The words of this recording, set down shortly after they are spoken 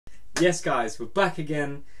Yes guys, we're back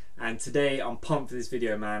again, and today I'm pumped for this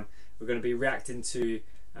video, man. We're going to be reacting to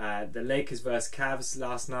the Lakers vs Cavs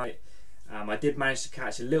last night. I did manage to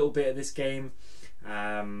catch a little bit of this game,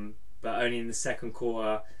 but only in the second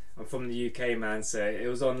quarter. I'm from the UK, man, so it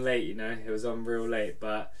was on late, you know, it was on real late.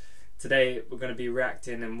 But today we're going to be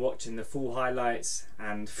reacting and watching the full highlights,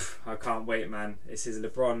 and I can't wait, man. This is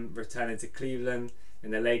LeBron returning to Cleveland in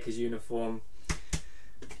the Lakers uniform.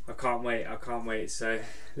 I can't wait, I can't wait. So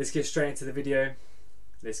let's get straight into the video.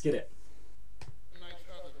 Let's get it.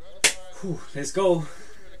 Whew, let's go.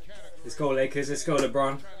 Let's go Lakers, let's go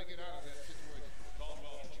LeBron.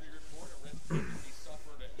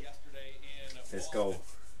 Let's go.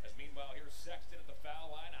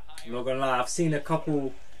 I'm not gonna lie, I've seen a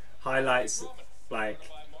couple highlights, like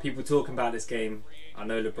people talking about this game. I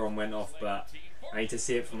know LeBron went off, but I need to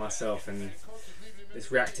see it for myself, and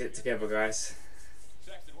let's react to it together, guys.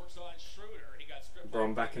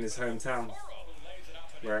 LeBron back in his hometown,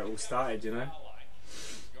 where it all started, you know.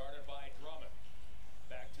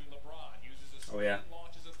 Oh yeah,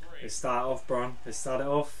 let's start off, Bron. Let's start it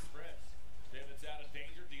off.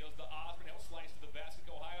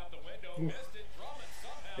 Ooh.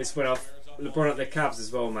 It's when LeBron at the Cavs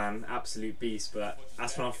as well, man. Absolute beast. But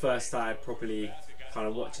that's when I first started properly kind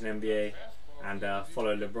of watching NBA and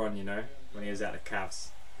follow LeBron, you know, when he was at the Cavs.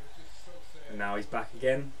 And now he's back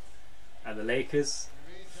again at the Lakers.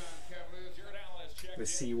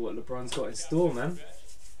 Let's see what LeBron's got in store, man.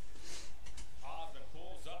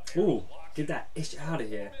 Ooh, get that ish out of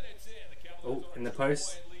here. Oh, in the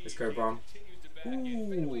post. Let's go, Bron.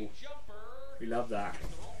 Ooh, we love that.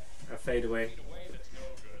 A fadeaway.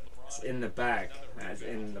 It's in the bag. That's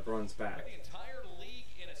in LeBron's bag.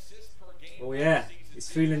 Oh yeah, he's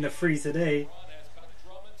feeling the free today.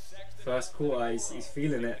 First quarter, he's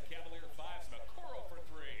feeling it.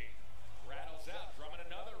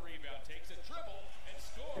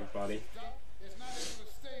 Big body.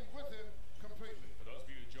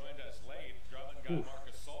 Ooh.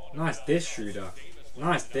 Nice dish, Schroeder.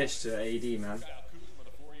 Nice dish to AD, man.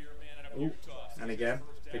 Ooh. And again,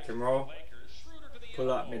 pick and roll. Pull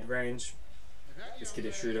up mid-range. Let's get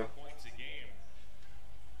it, Schroeder.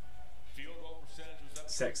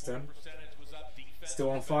 Sexton.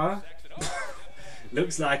 Still on fire?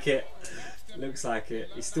 Looks like it. Looks like it.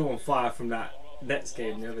 He's still on fire from that Nets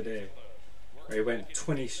game the other day, where he went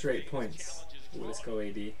 20 straight points. Ooh, let's go,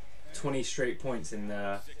 AD. 20 straight points in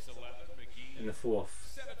the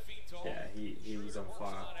fourth. Yeah, he was on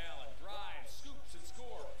fire.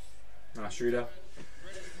 Nice, Schroeder.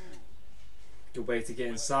 Good way to get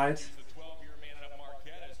inside.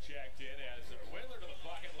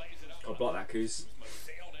 Gotta block that, Kuz.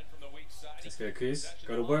 Let's go, Kuz.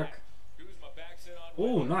 Go to work.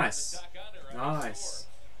 Oh, nice. Nice.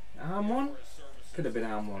 Arm one? Could have been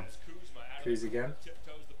arm one. Kuz again.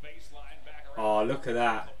 Oh, look at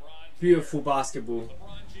that. Beautiful basketball.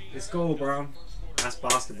 Let's go, bro. That's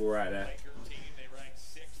basketball right there.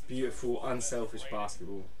 Beautiful, unselfish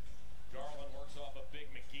basketball.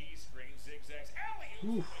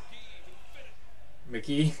 Ooh.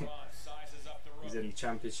 McGee. He's in the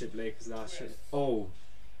championship Lakers last year. Oh.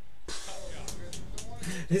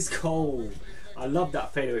 Let's go. I love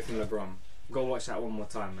that fadeaway from LeBron. Go watch that one more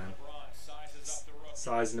time, man.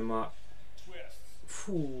 Sizing him up.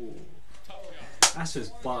 Ooh. That's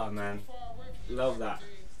just butter, man. Love that.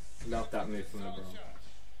 Love that move from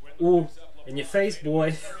LeBron. Ooh. In your face,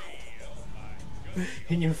 boy.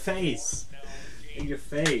 In your face. In your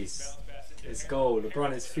face. Let's go.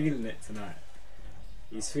 LeBron is feeling it tonight.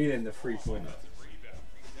 He's feeling the three-pointer.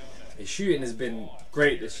 His shooting has been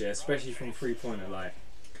great this year, especially from three-pointer. Like,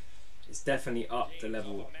 it's definitely up the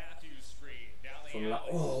level. From like,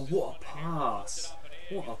 oh, what a pass!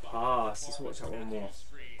 What a pass! Let's watch that one more.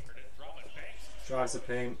 Drives the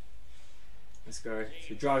paint. Let's go.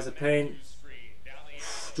 He drives the paint.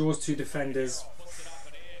 Draws two defenders.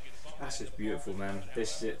 That's just beautiful, man.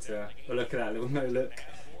 Dishes it to. Oh, look at that little no look.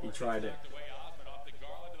 He tried it.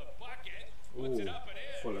 Ooh,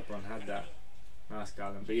 I thought LeBron had that. Nice,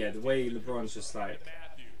 Garland. But yeah, the way LeBron's just like,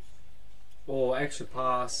 oh, extra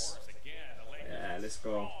pass. Yeah, let's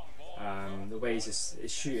go. The way he's just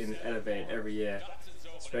his shooting elevated every year,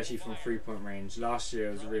 especially from three-point range. Last year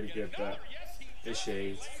it was really good, but this year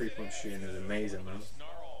his three-point shooting is amazing, man.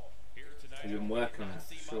 He's been working on it,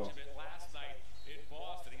 for sure.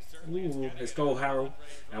 Ooh, let's go, Harold.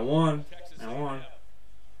 And one. And one.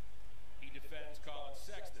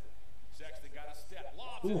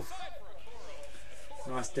 Ooh.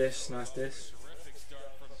 Nice dish, nice dish.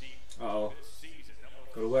 Uh-oh.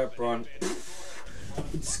 Gotta work, Bron.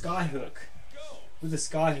 With the sky hook. With the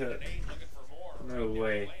sky hook. No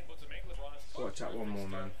way. Watch that one more,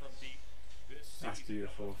 man. That's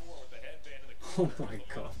beautiful. Oh my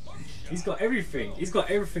god. He's got everything. He's got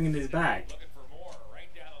everything in his bag.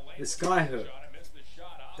 The sky hook.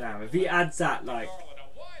 Damn, if he adds that, like,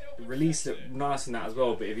 the release looked nice in that as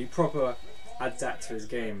well, but if he proper adds that to his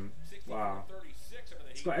game, wow.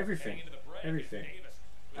 He's got everything. Everything.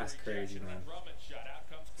 That's crazy, man.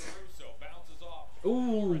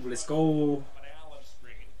 Ooh, let's go.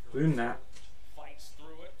 Boom that.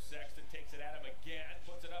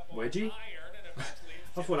 Wedgie?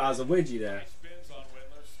 I thought that was a wedgie there.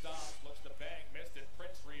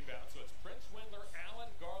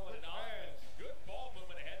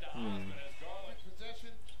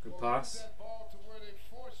 Good pass.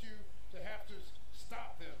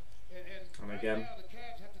 And again.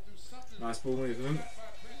 Nice ball movement.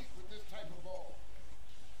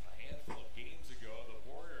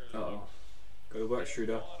 Uh-oh. Go to work,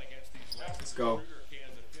 Schroeder. Let's go.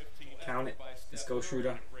 Count it. Let's go,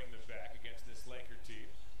 Schroeder.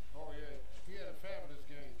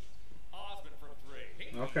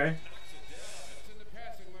 Okay.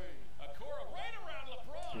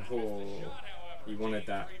 Oh, he wanted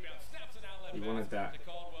that. He wanted that.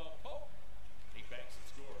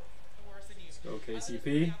 Let's go,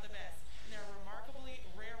 KCP.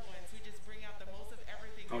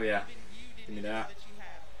 Oh yeah. Give me that.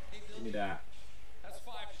 Give me that.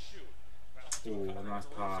 Oh, nice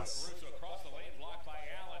pass.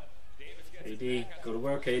 AD, go to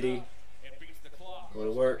work, AD. Go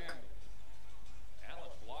to work.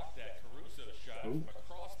 Ooh.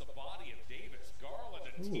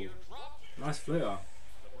 Ooh. Nice flair.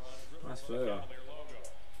 Nice flair.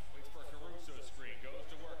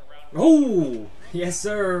 Oh, yes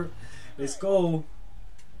sir. Let's go.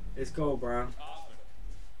 Let's go, Brown.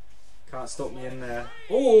 Can't stop me in there.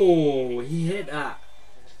 Oh, he hit that.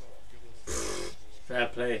 Fair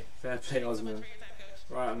play, Osman.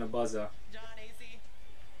 Right on the buzzer.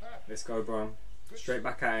 Let's go, Brown. Straight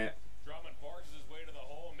back at it.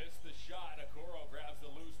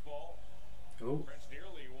 Oh.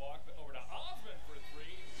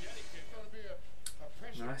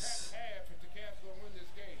 Nice.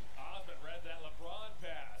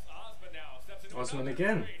 Osman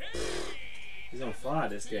again. He's on fire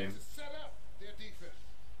this game.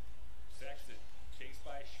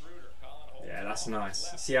 Yeah, that's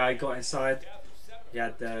nice. See how he got inside? He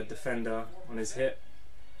had the defender on his hip.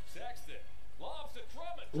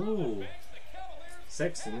 Ooh.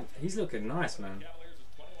 Sexton, he's looking nice, man.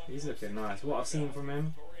 He's looking nice. What I've seen from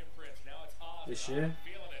him this year.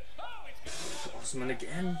 Osman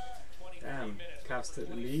again. Damn, Cavs took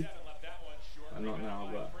the lead. Not now,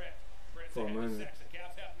 but for a moment.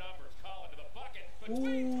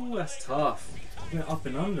 Ooh, that's tough. Went up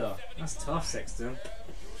and under. That's tough, Sexton.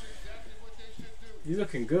 He's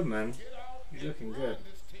looking good, man. He's looking good.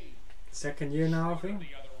 Second year now, I think.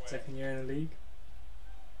 Second year in the league.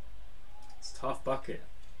 It's a tough bucket.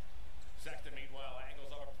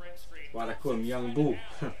 Why they call him Young Bull.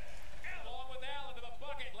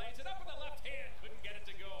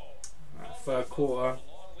 Right, third quarter.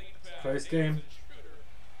 Close game.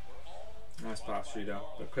 Nice pass, Schroeder.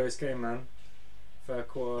 But close game, man. Third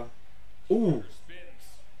quarter. Ooh!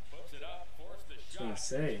 Just want to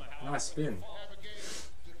say. Nice spin.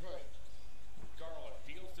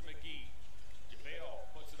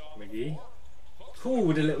 McGee. Ooh,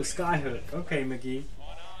 with a little sky hook. Okay, McGee.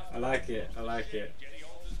 I like it. I like it.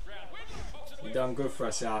 You done good for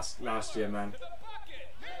us last year, man.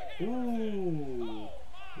 Ooh.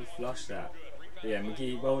 You flushed that. Yeah,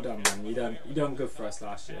 McGee, well done, man. You done good for us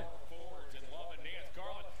last year.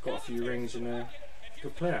 Got a few rings, you know.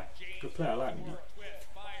 Good player. Good player. I like McGee.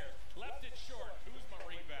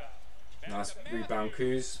 Nice rebound,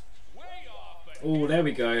 Kuz. Oh, there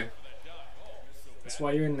we go. That's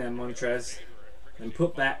why you're in there, Montrez. And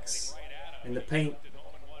putbacks in the paint.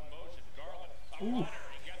 Ooh.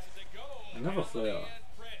 Another floater.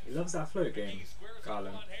 He loves that float game,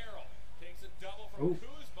 Garland. Ooh.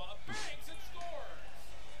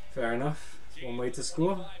 Fair enough. One way to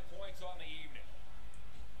score.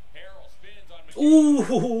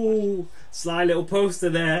 Ooh! Sly little poster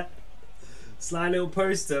there. Sly little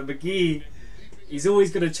poster. McGee. He's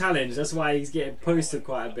always going to challenge. That's why he's getting posted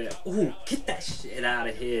quite a bit. Ooh, get that shit out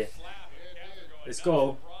of here. Let's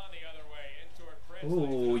go.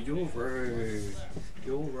 Ooh, you're rude.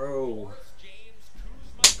 You're rude.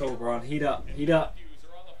 Let's go, LeBron. Heat up. Heat up.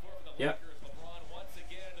 Yep.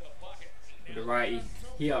 With the righty.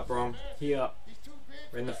 Heat up, Bron. Heat up.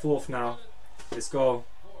 We're in the fourth now. Let's go.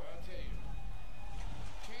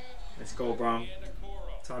 Let's go, Bron.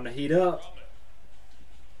 Time to heat up.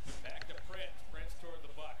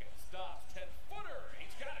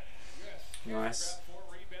 Nice.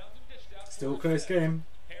 Still close game.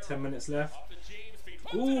 10 minutes left.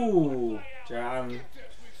 Ooh, Jan.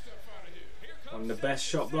 One of the best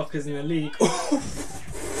shot blockers in the league.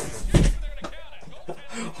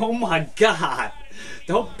 Oh my god!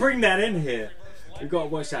 Don't bring that in here. We've got to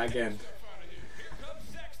watch that again.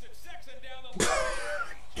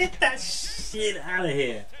 Get that shit out of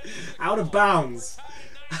here. Out of bounds.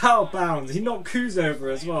 Out of bounds. He knocked Kuz over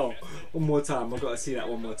as well. One more time. I've got to see that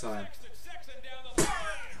one more time.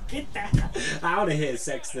 Get that out of here,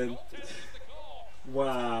 Sexton.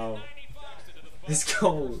 Wow. It's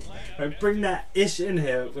cold. Right, bring that ish in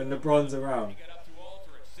here when LeBron's around.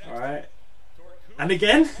 Alright. And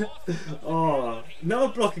again? Oh,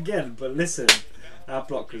 another block again. But listen, that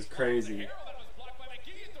block was crazy.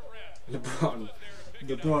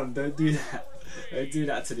 LeBron, don't do that. Don't do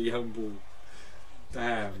that to the young ball.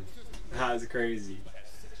 Damn, that is crazy.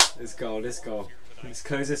 Let's go, let's go. Let's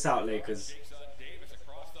close this out, Lakers.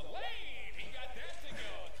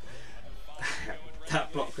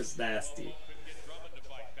 That block was nasty.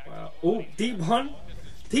 Wow. Oh, deep one.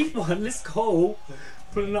 Deep one, let's go.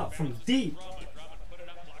 Pulling up from deep.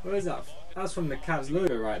 Where is that? That's from the Cavs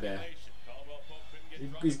logo right there.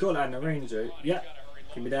 He's got that in the range, though. Yep.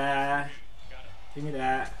 Give me that. Give me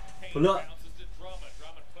that. Pull up.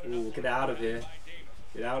 Ooh, get out of here.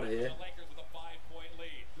 Get out of here.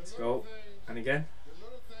 Let's go. And again.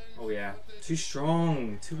 Oh yeah. Too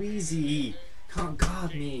strong. Too easy. Can't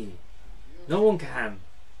guard me. No one can.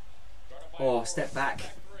 Oh, step back.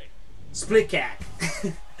 Split cat.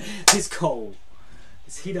 It's cold.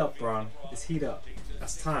 Let's heat up, Bron. Let's heat up.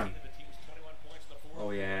 That's time.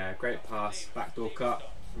 Oh yeah. Great pass. Backdoor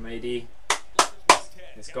cut from AD.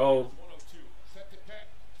 Let's go.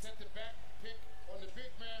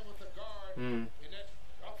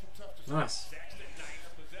 Nice.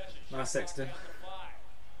 Nice, Sexton.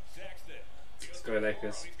 Let's go,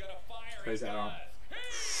 Lakers. Close that out.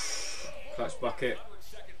 Clutch bucket.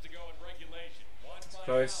 It's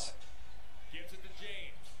close.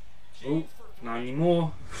 Oh, not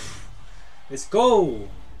anymore. Let's go.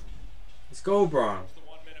 Let's go, Bron.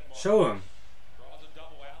 Show him.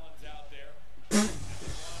 Oh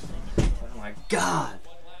my god.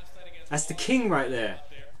 That's the king right there.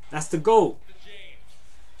 That's the GOAT.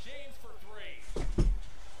 We've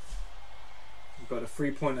got a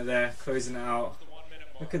 3-pointer there, closing it out.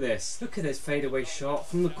 Look at this. Look at this fadeaway shot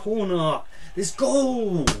from the corner. Let's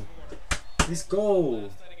go. Let's go.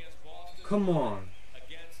 Come on.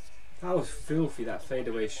 That was filthy, that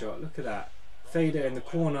fadeaway shot. Look at that. Fader in the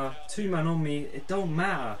corner. 2-man on me. It don't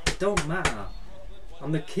matter. It don't matter.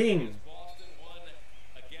 I'm the king.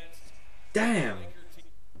 Damn.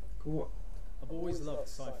 Go, I've always loved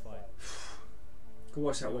sci-fi. go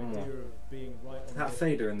watch that one more. That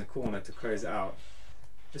fader in the corner to close it out.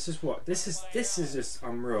 This is what? This is just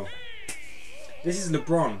unreal. This is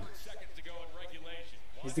LeBron.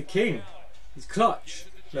 He's the king. He's clutch.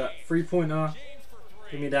 Look, 3-pointer.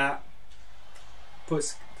 Give me that.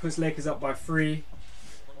 Puts Lakers up by 3.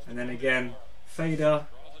 And then again, fader.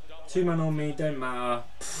 2-man on me, don't matter.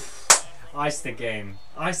 Ice the game.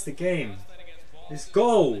 Ice the game. Let's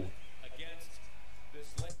go.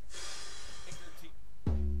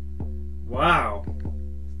 Wow.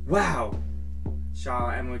 Wow.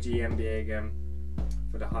 Shout out MOG NBA again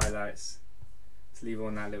for the highlights. Let's leave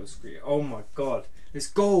on that little screen. Oh my god. Let's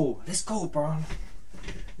go. Let's go, Bron.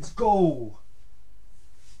 Let's go.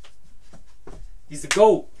 He's the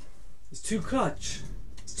GOAT. It's too clutch.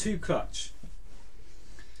 It's too clutch.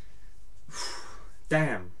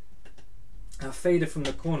 Damn. That fader from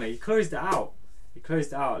the corner. He closed it out. He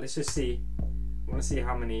closed it out. Let's just see. I want to see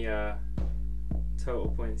how many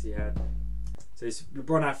total points he had. So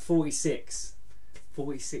LeBron had 46.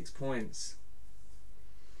 46 points.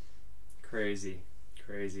 Crazy.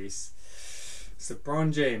 Crazy. It's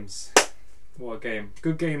LeBron James. What a game.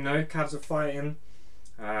 Good game though. Cavs are fighting.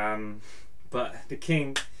 But the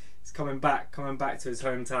king is coming back to his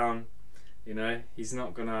hometown. You know, he's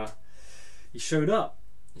not gonna... He showed up.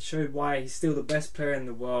 He showed why he's still the best player in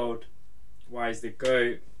the world. Why he's the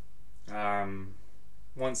GOAT.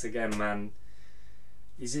 Once again, man.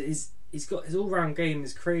 He's got his all-round game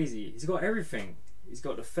is crazy. He's got everything. He's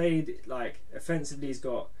got the fade, like offensively. He's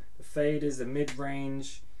got the faders, the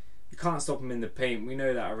mid-range. You can't stop him in the paint. We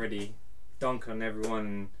know that already. Dunk on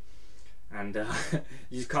everyone, and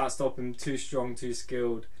you just can't stop him. Too strong, too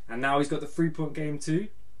skilled. And now he's got the 3-point game too.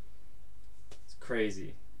 It's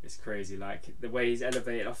crazy. It's crazy. Like the way he's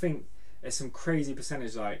elevated. I think there's some crazy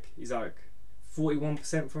percentage. Like he's like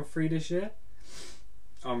 41% from 3 this year.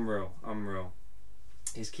 Unreal, unreal.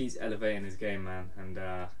 He just keeps elevating his game, man, and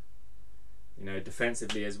you know,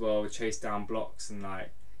 defensively as well, chase down blocks and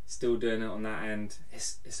like still doing it on that end.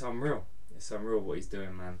 It's unreal. It's unreal what he's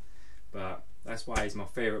doing, man. But that's why he's my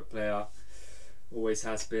favourite player. Always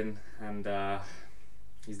has been, and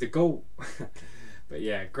he's the GOAT. But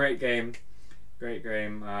yeah, great game. Great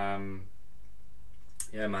game.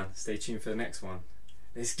 Yeah, man, stay tuned for the next one.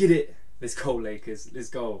 Let's get it. Let's go, Lakers. Let's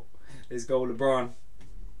go. Let's go, LeBron.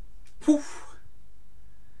 Whew.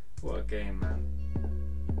 What a game, man.